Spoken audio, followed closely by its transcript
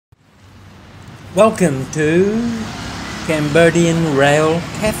Welcome to Cambodian Rail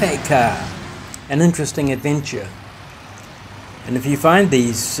Cafe Car, an interesting adventure. And if you find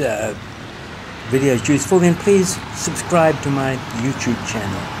these videos useful, then please subscribe to my YouTube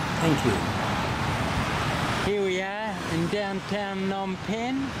channel. Thank you. Here we are in downtown Phnom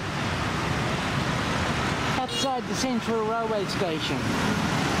Penh, outside the Central Railway Station.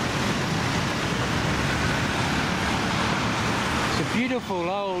 It's a beautiful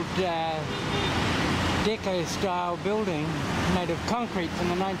old deco-style building made of concrete from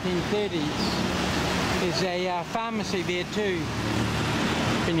the 1930s. There's a pharmacy there too,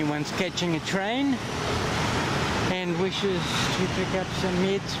 if anyone's catching a train and wishes to pick up some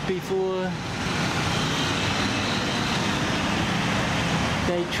meds before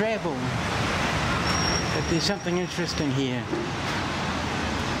they travel. But there's something interesting here.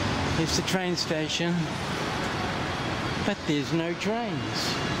 It's the train station, but there's no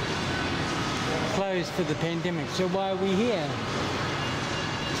trains. Closed for the pandemic, so why are we here?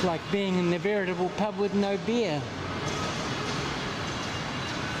 It's like being in a veritable pub with no beer.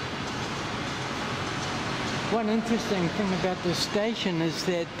 One interesting thing about this station is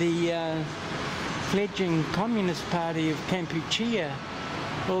that the fledgling Communist Party of Cambodia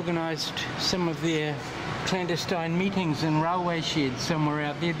organised some of their clandestine meetings in railway sheds somewhere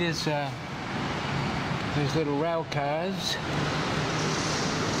out there. There's those little rail cars.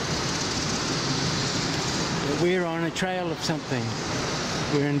 But we're on a trail of something.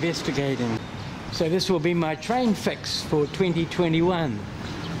 We're investigating. So this will be my train fix for 2021.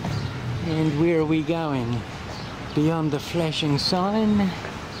 And where are we going? Beyond the flashing sign,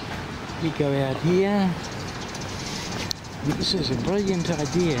 we go out here. This is a brilliant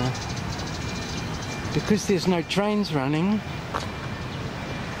idea. Because there's no trains running,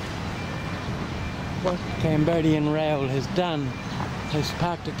 what Cambodian Rail has done has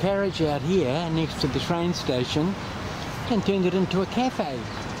parked a carriage out here next to the train station and turned it into a cafe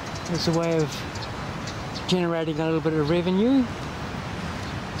as a way of generating a little bit of revenue.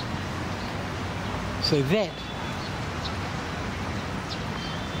 So that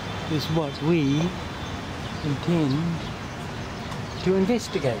is what we intend to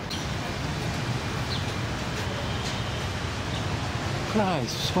investigate.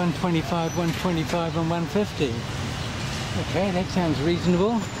 Price $125, $125 and $150. Okay, that sounds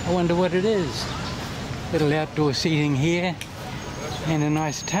reasonable. I wonder what it is. Little outdoor seating here and a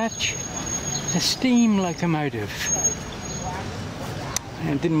nice touch. A steam locomotive.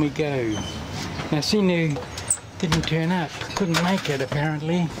 And didn't we go? Now Sinu didn't turn up. Couldn't make it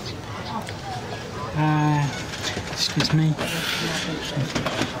apparently. Excuse me.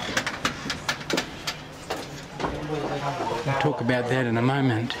 We'll talk about that in a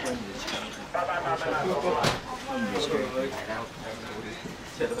moment.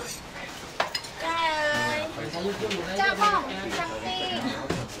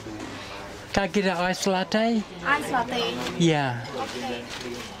 Can I get an ice latte? Ice latte? Yeah. Okay.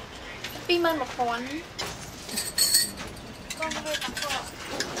 21,000.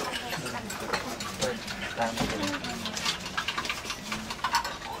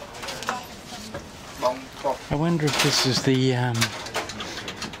 I wonder if this is the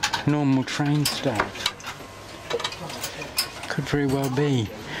normal train staff. Could very well be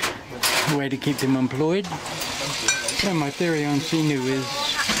a way to keep them employed. So my theory on Sinu is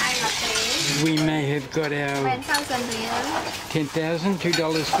we may have got our 10,000,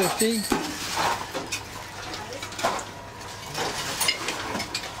 $2.50.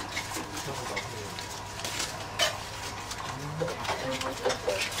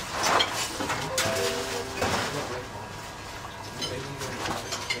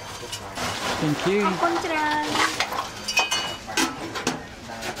 Thank you.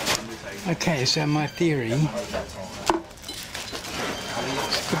 Okay, so my theory,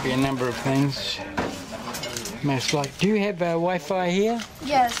 this could be a number of things. Most like, do you have Wi-Fi here?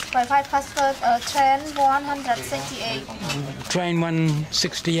 Yes, Wi-Fi password train 168. Train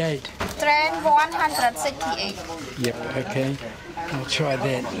 168. Train 168. Yep, okay. I'll try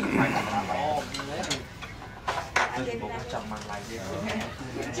that.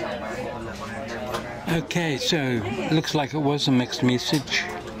 Okay, so it looks like it was a mixed message.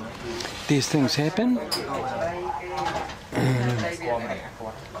 These things happen.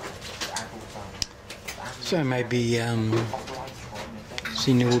 So maybe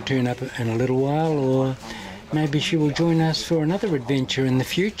Sinu will turn up in a little while, or maybe she will join us for another adventure in the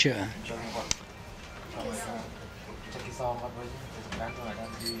future.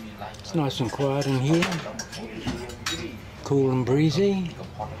 It's nice and quiet in here. Cool and breezy.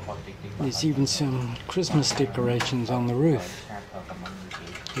 There's even some Christmas decorations on the roof.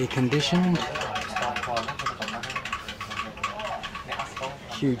 Air conditioned.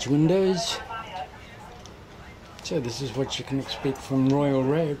 Huge windows. So this is what you can expect from Royal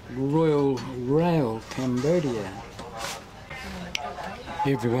Rail Cambodia.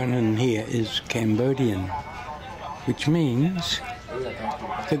 Everyone in here is Cambodian, which means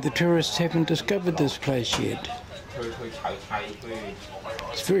that the tourists haven't discovered this place yet.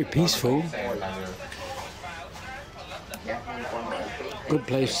 It's very peaceful. Good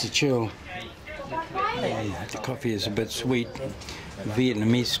place to chill. The coffee is a bit sweet,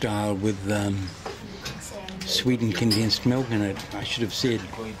 Vietnamese style with sweetened condensed milk in it. I should have said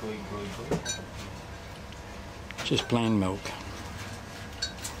just plain milk.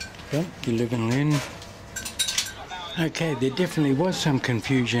 Well, you live and learn. Okay, there definitely was some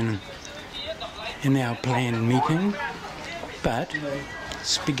confusion in our planned meeting, but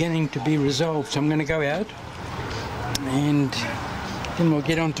it's beginning to be resolved. So I'm going to go out and then we'll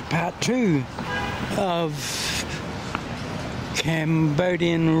get on to part 2 of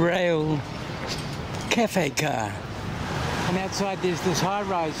Cambodian Rail Cafe car. And outside there's this high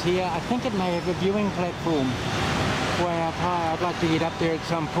rise here. I think it may have a viewing platform way up high. I'd like to get up there at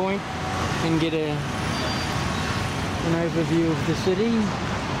some point and get an overview of the city.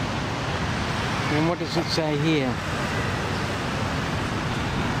 And what does it say here?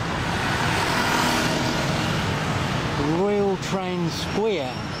 Royal Train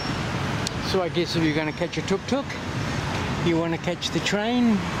Square. So I guess if you're going to catch a tuk-tuk, you want to catch the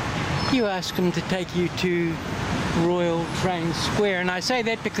train, you ask them to take you to Royal Train Square. And I say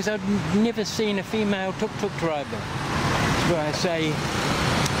that because I've never seen a female tuk-tuk driver. That's why I say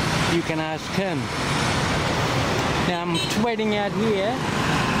you can ask him. Now I'm waiting out here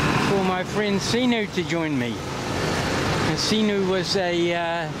for my friend Sinu to join me. And Sinu was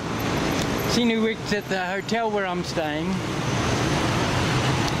Sinu works at the hotel where I'm staying,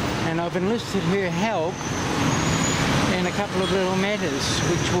 and I've enlisted her help in a couple of little matters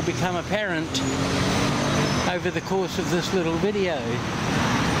which will become apparent over the course of this little video.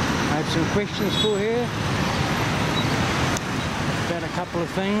 I have some questions for her about a couple of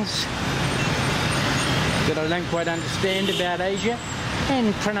things that I don't quite understand about Asia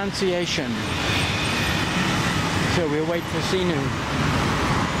and pronunciation. So we'll wait for Sinu.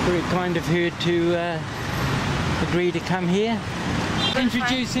 Very kind of her to agree to come here.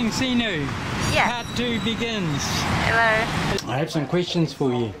 Introducing Sinu. Yeah. Part 2 begins. Hello. I have some questions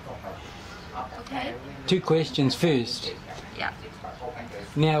for you. Okay. 2 questions first. Yeah.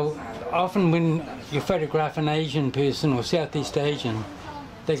 Now, often when you photograph an Asian person or Southeast Asian,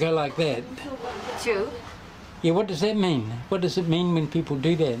 they go like that. 2. Yeah, what does that mean? What does it mean when people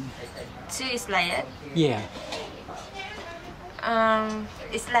do that? 2 is like it. Yeah.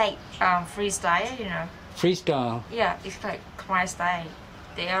 It's like freestyle, you know. Freestyle. Yeah, it's like Khmer style.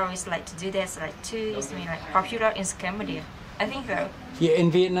 They always like to do that. So like 2 is mean like popular in Cambodia. I think so. Yeah,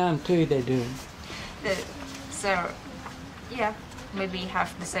 in Vietnam too they do. So yeah, maybe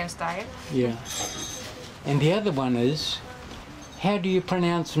have the same style. Yeah. And the other one is, how do you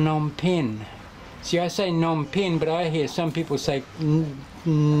pronounce Phnom Penh? See, I say Phnom Penh, but I hear some people say I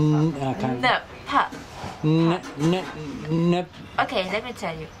can't. No, pa. N. Okay, let me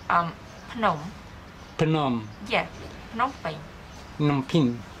tell you. Phnom. Phnom. Yeah, Phnom Penh. Phnom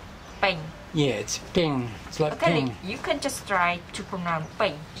Penh. Penh. Yeah, it's Peng. It's like Okay, Peng. you can just try to pronounce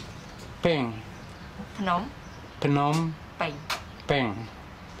Penh. Peng. Phnom. Phnom. Penh. Peng.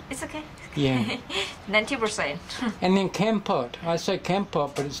 It's okay. Yeah. 90%. And then Kampot. I say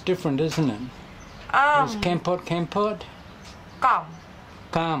Kampot, but it's different, isn't it? It's Kampot, Kampot. Com.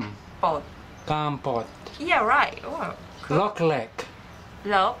 Kam. Pot. Kampot. Yeah, right. Oh, cool. Lok Lak.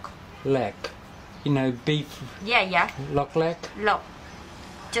 Lok. Lak. You know, beef. Yeah. Lok Lak. Lok.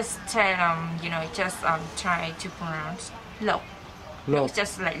 Just tell just try to pronounce lok. Lok.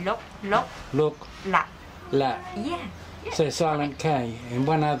 Just like lok, lok, Look. la. La. Yeah. So silent K. And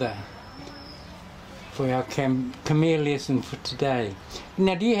one other for our Khmer lesson for today.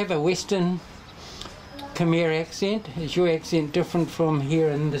 Now, do you have a Western Khmer accent? Is your accent different from here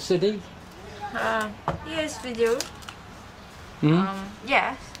in the city? Yes, we do.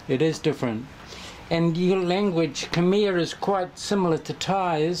 Yes. It is different. And your language, Khmer, is quite similar to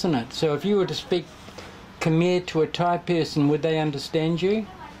Thai, isn't it? So if you were to speak Khmer to a Thai person, would they understand you?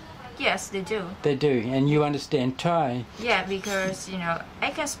 Yes, they do. They do, and you understand Thai. Yeah, because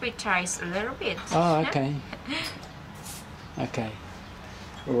I can speak Thai a little bit. Oh, okay. Okay.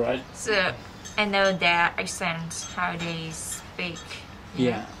 All right. So I know their accents, how they speak.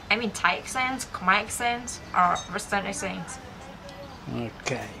 Yeah. I mean Thai accents, Khmer accents, or Western accents.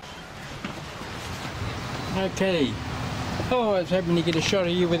 Okay. Okay. Oh, I was hoping to get a shot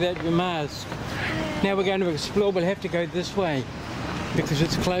of you without your mask. Now we're going to explore. We'll have to go this way. because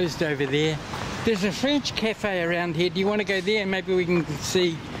it's closed over there. There's a French cafe around here. Do you want to go there? Maybe we can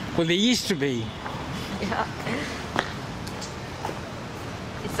see. Well, there used to be. Yeah.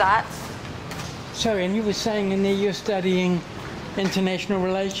 Is that? So, and you were saying in there you're studying international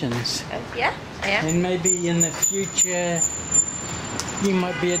relations. Yeah, I am. And maybe in the future you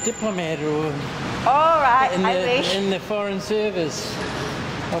might be a diplomat or All right, I wish. in the foreign service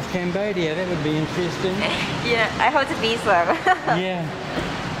of Cambodia. That would be interesting. Yeah, I hope to be so. Yeah,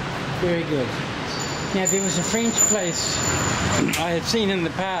 very good. Now there was a French place I had seen in the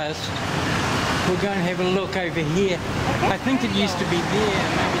past. We'll go and have a look over here. Okay. I think it used to be there.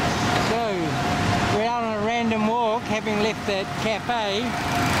 Maybe so. We're out on a random walk, having left that cafe,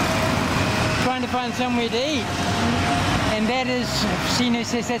 trying to find somewhere to eat. And that is, Sino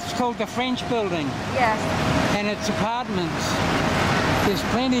says that's called the French building. Yes. And it's apartments. There's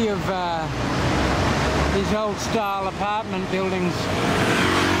plenty of these old style apartment buildings.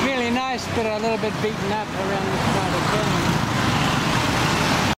 Really nice, but a little bit beaten up around this part of town.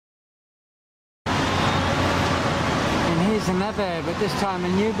 And here's another, but this time a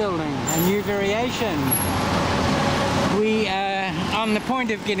new building, a new variation. We are on the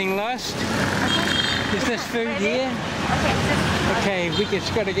point of getting lost. Is this food here? Okay, we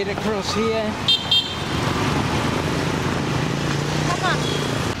just got to get across here. Come on.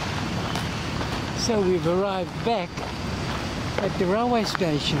 So we've arrived back at the railway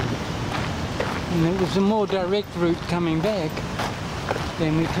station. And it was a more direct route coming back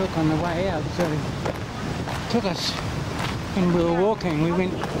than we took on the way out. So it took us, when we were walking,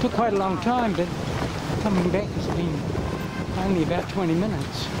 took quite a long time, but coming back has been only about 20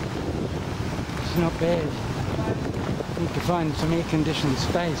 minutes. It's not bad. Need to find some air-conditioned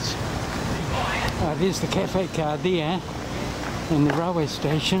space. Oh, there's the cafe car there, and the railway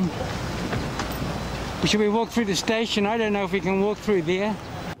station. Should we walk through the station? I don't know if we can walk through there.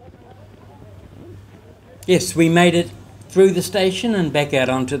 Yes, we made it through the station and back out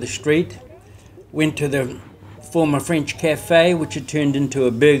onto the street. Went to the former French cafe, which had turned into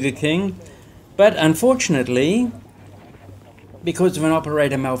a Burger King. But unfortunately, because of an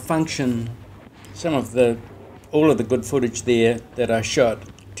operator malfunction, all of the good footage there that I shot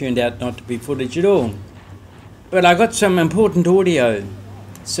turned out not to be footage at all. But I got some important audio,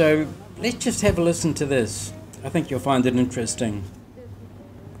 so let's just have a listen to this. I think you'll find it interesting.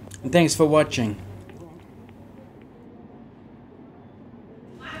 And thanks for watching.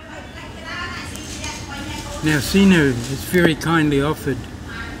 Now Sino has very kindly offered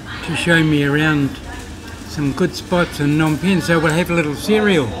to show me around some good spots in Phnom Penh, so we'll have a little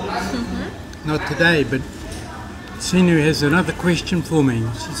cereal. Not today, but Sino has another question for me.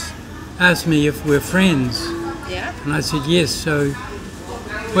 She's asked me if we're friends. Yeah. And I said yes, so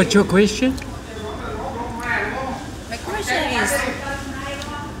what's your question? My question is,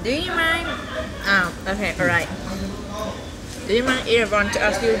 do you mind? Oh, okay, alright. Do you mind if I want to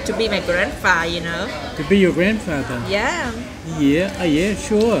ask you to be my grandfather, you know? To be your grandfather? Yeah. Yeah, yeah,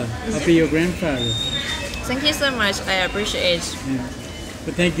 sure. I'll be your grandfather. Thank you so much, I appreciate it. Yeah.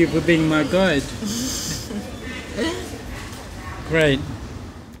 But thank you for being my guide. Great.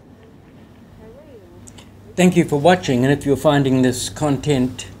 Thank you for watching, and if you're finding this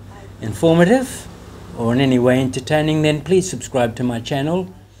content informative or in any way entertaining, then please subscribe to my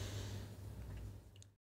channel